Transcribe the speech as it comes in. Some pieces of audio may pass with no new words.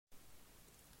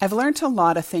I've learned a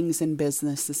lot of things in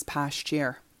business this past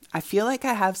year. I feel like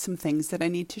I have some things that I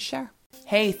need to share.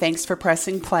 Hey, thanks for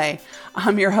pressing play.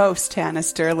 I'm your host, Hannah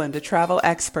Sterland, a travel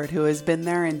expert who has been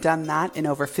there and done that in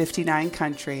over 59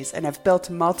 countries, and have built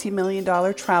a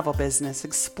multi-million-dollar travel business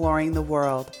exploring the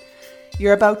world.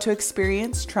 You're about to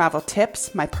experience travel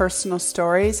tips, my personal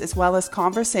stories, as well as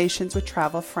conversations with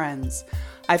travel friends.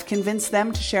 I've convinced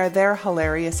them to share their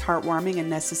hilarious, heartwarming,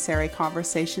 and necessary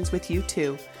conversations with you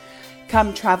too.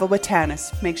 Come travel with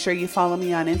Tanis. Make sure you follow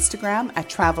me on Instagram at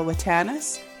Travel with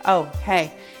Tanis. Oh,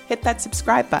 hey, hit that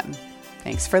subscribe button.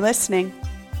 Thanks for listening.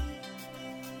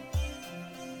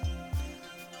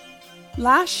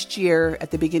 Last year,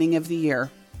 at the beginning of the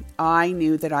year, I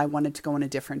knew that I wanted to go in a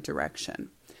different direction.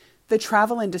 The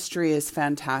travel industry is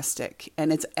fantastic,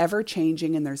 and it's ever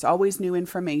changing, and there's always new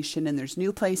information, and there's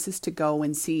new places to go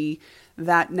and see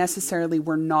that necessarily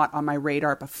were not on my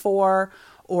radar before.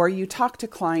 Or you talk to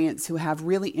clients who have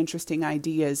really interesting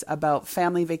ideas about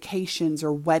family vacations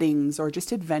or weddings or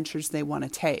just adventures they want to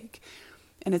take.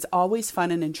 And it's always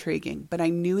fun and intriguing, but I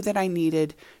knew that I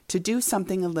needed to do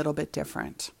something a little bit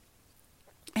different.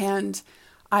 And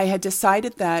I had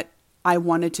decided that I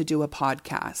wanted to do a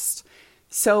podcast.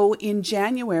 So in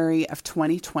January of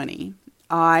 2020,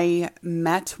 I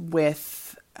met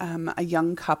with a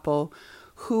young couple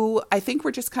who I think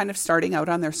were just kind of starting out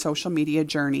on their social media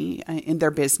journey in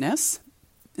their business.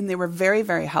 And they were very,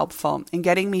 very helpful in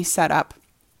getting me set up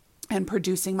and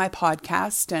producing my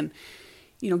podcast and,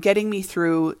 getting me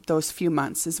through those few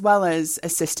months, as well as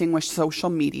assisting with social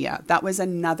media. That was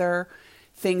another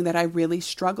thing that I really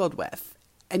struggled with.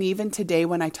 And even today,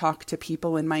 when I talk to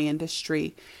people in my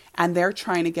industry and they're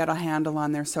trying to get a handle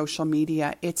on their social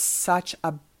media, it's such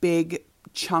a big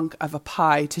chunk of a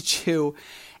pie to chew.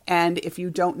 And if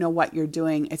you don't know what you're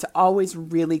doing, it's always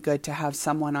really good to have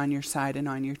someone on your side and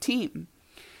on your team.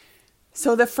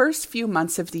 So the first few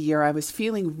months of the year, I was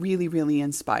feeling really, really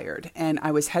inspired, and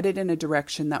I was headed in a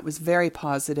direction that was very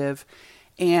positive.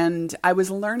 And I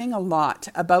was learning a lot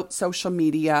about social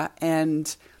media,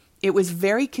 and it was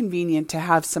very convenient to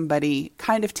have somebody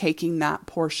kind of taking that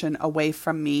portion away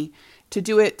from me to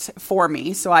do it for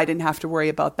me, so I didn't have to worry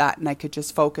about that and I could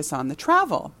just focus on the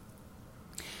travel.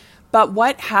 But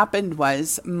what happened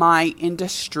was my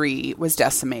industry was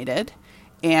decimated,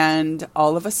 and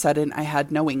all of a sudden I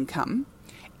had no income,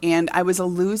 and I was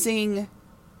losing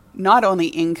not only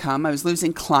income, I was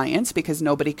losing clients because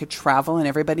nobody could travel and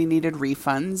everybody needed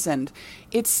refunds, and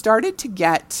it started to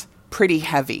get pretty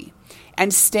heavy.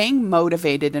 And staying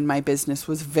motivated in my business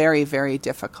was very, very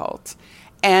difficult.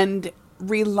 And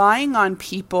relying on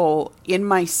people in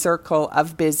my circle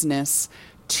of business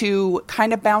to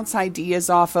kind of bounce ideas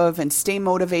off of and stay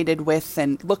motivated with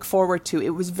and look forward to, it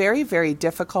was very, very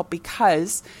difficult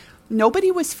because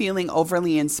nobody was feeling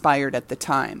overly inspired at the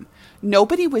time.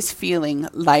 Nobody was feeling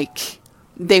like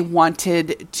they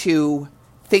wanted to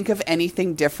think of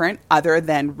anything different other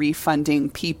than refunding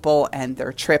people and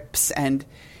their trips. And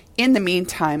in the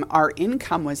meantime, our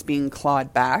income was being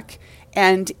clawed back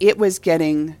and it was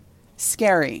getting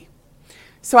scary.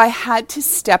 So I had to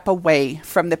step away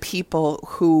from the people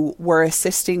who were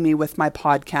assisting me with my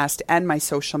podcast and my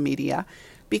social media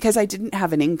because I didn't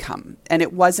have an income, and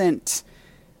it wasn't,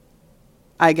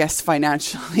 I guess,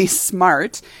 financially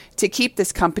smart to keep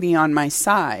this company on my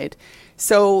side.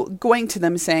 So going to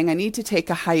them saying, I need to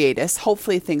take a hiatus.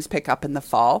 Hopefully things pick up in the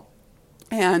fall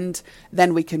and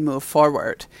then we can move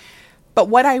forward. But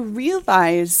what I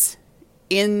realize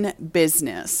in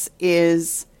business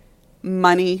is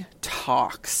money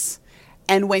talks.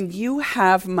 And when you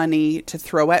have money to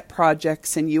throw at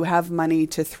projects and you have money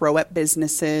to throw at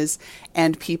businesses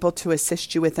and people to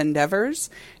assist you with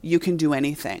endeavors, you can do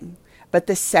anything. But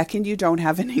the second you don't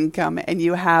have an income and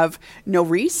you have no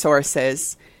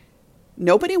resources,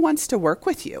 nobody wants to work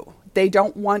with you. They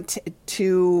don't want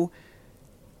to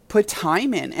put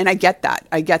time in. And I get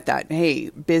that. Hey,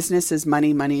 business is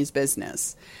money, money is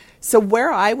business. So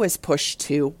where I was pushed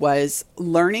to was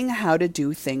learning how to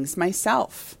do things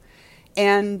myself.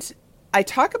 And I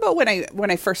talk about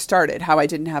when I first started, how I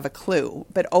didn't have a clue,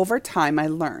 but over time I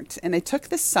learned. And I took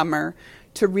the summer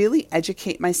to really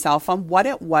educate myself on what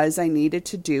it was I needed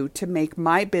to do to make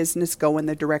my business go in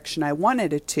the direction I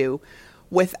wanted it to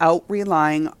without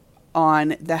relying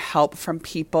on the help from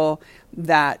people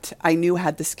that I knew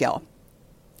had the skill.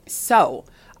 So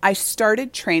I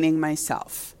started training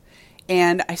myself.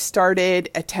 And I started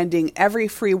attending every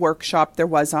free workshop there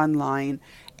was online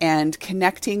and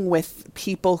connecting with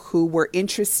people who were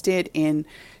interested in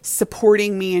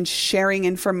supporting me and sharing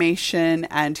information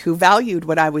and who valued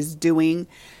what I was doing.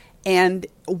 And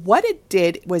what it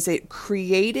did was it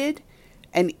created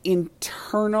an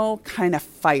internal kind of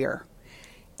fire.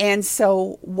 And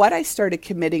so what I started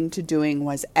committing to doing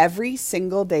was every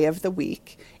single day of the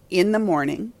week in the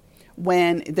morning,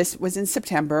 when this was in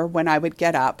September, when I would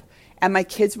get up and my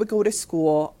kids would go to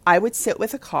school, I would sit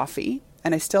with a coffee,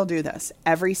 and I still do this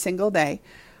every single day.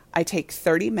 I take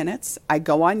 30 minutes, I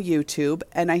go on YouTube,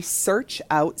 and I search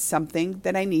out something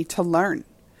that I need to learn.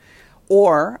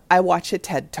 Or I watch a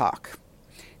TED Talk.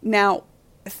 Now,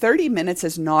 30 minutes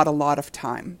is not a lot of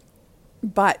time.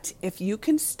 But if you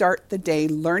can start the day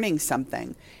learning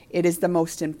something, it is the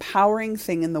most empowering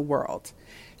thing in the world.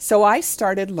 So I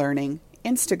started learning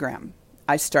Instagram.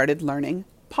 I started learning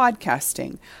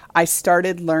podcasting. I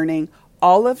started learning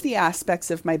all of the aspects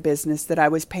of my business that I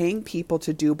was paying people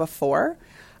to do before.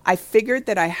 I figured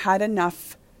that I had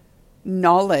enough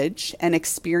knowledge and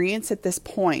experience at this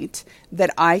point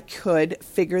that I could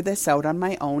figure this out on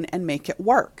my own and make it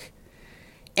work.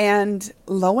 And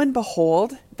lo and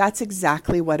behold, that's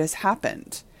exactly what has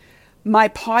happened. My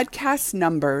podcast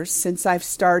numbers, since I've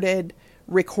started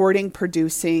recording,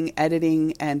 producing,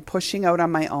 editing, and pushing out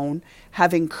on my own,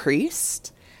 have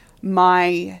increased.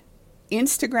 My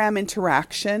Instagram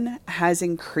interaction has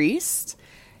increased.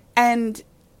 And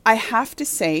I have to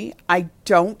say, I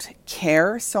don't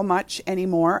care so much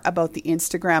anymore about the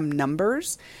Instagram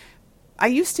numbers. I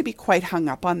used to be quite hung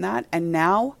up on that, and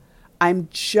now I'm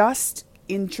just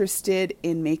interested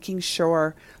in making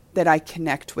sure that I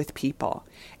connect with people.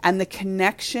 And the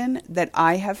connection that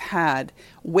I have had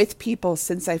with people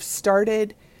since I've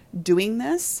started doing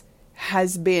this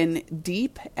has been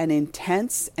deep and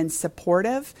intense and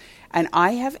supportive. And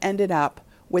I have ended up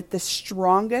with the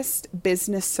strongest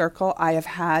business circle I have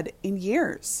had in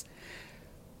years.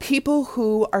 People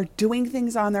who are doing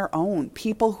things on their own,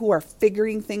 people who are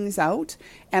figuring things out,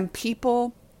 and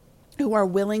people who are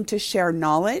willing to share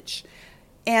knowledge.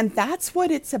 And that's what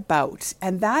it's about.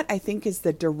 And that, I think, is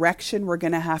the direction we're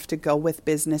going to have to go with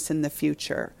business in the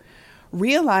future.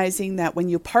 Realizing that when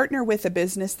you partner with a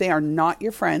business, they are not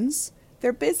your friends,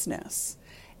 they're business.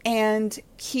 And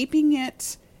keeping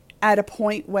it at a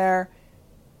point where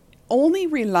only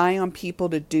rely on people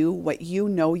to do what you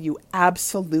know you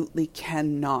absolutely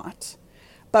cannot.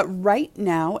 But right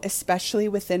now, especially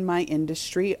within my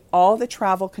industry, all the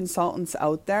travel consultants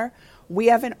out there, we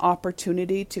have an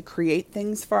opportunity to create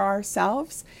things for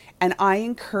ourselves, and I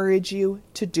encourage you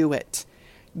to do it.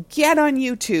 Get on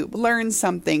YouTube, learn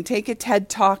something, take a TED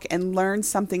Talk and learn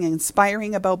something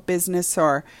inspiring about business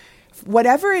or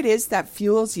whatever it is that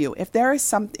fuels you.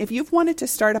 If you've wanted to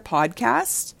start a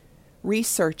podcast,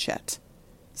 research it.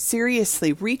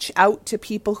 Seriously, reach out to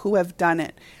people who have done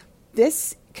it.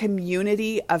 This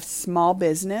community of small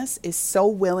business is so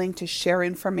willing to share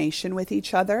information with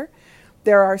each other.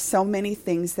 There are so many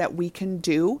things that we can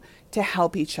do to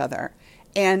help each other.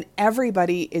 And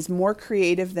everybody is more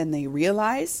creative than they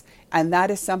realize. And that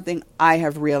is something I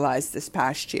have realized this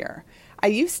past year. I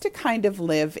used to kind of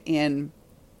live in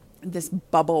this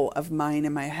bubble of mine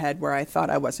in my head where I thought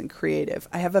I wasn't creative.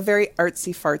 I have a very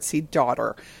artsy-fartsy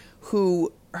daughter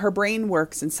who her brain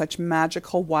works in such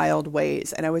magical, wild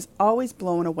ways. And I was always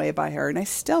blown away by her, and I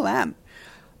still am.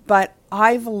 But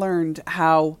I've learned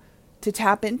how to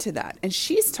tap into that. And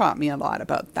she's taught me a lot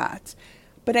about that.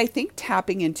 But I think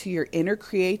tapping into your inner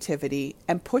creativity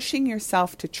and pushing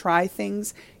yourself to try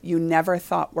things you never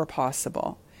thought were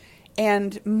possible.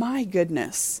 And my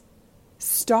goodness,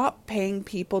 stop paying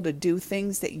people to do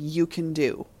things that you can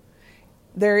do.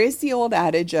 There is the old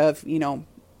adage of,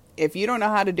 if you don't know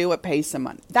how to do it, pay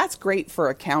someone. That's great for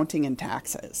accounting and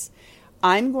taxes.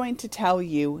 I'm going to tell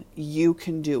you, you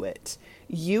can do it.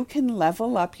 You can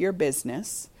level up your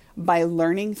business by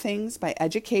learning things, by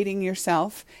educating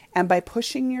yourself, and by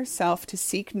pushing yourself to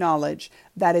seek knowledge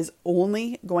that is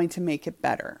only going to make it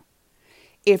better.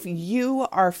 If you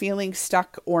are feeling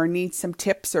stuck or need some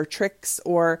tips or tricks,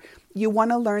 or you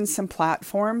want to learn some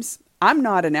platforms, I'm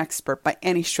not an expert by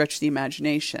any stretch of the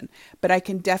imagination, but I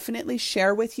can definitely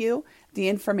share with you the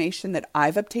information that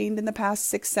I've obtained in the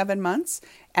past 6-7 months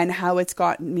and how it's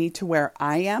gotten me to where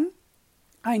I am.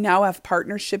 I now have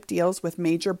partnership deals with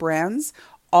major brands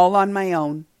all on my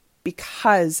own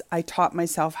because I taught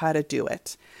myself how to do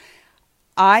it.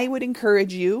 I would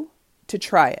encourage you to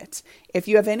try it. If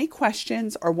you have any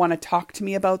questions or want to talk to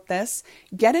me about this,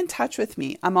 get in touch with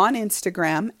me. I'm on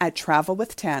Instagram at Travel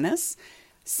with Tanis.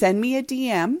 Send me a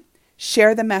DM,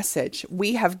 share the message.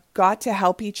 We have got to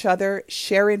help each other,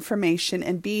 share information,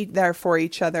 and be there for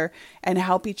each other and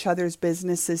help each other's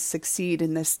businesses succeed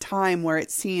in this time where it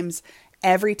seems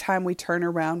every time we turn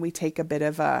around, we take a bit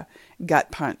of a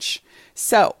gut punch.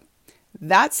 So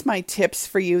that's my tips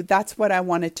for you. That's what I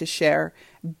wanted to share.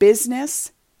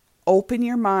 Business Open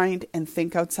your mind and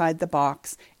think outside the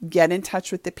box. Get in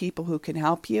touch with the people who can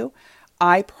help you.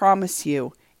 I promise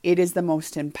you, it is the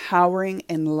most empowering,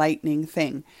 enlightening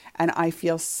thing. And I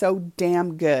feel so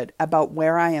damn good about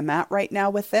where I am at right now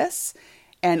with this.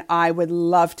 And I would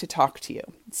love to talk to you.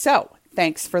 So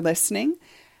thanks for listening.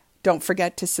 Don't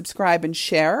forget to subscribe and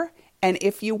share. And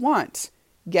if you want,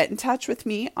 get in touch with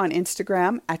me on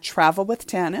Instagram at Travel with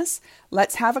Tanis.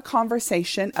 Let's have a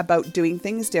conversation about doing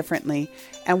things differently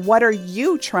and what are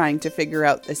you trying to figure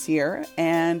out this year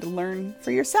and learn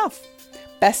for yourself.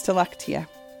 Best of luck to you.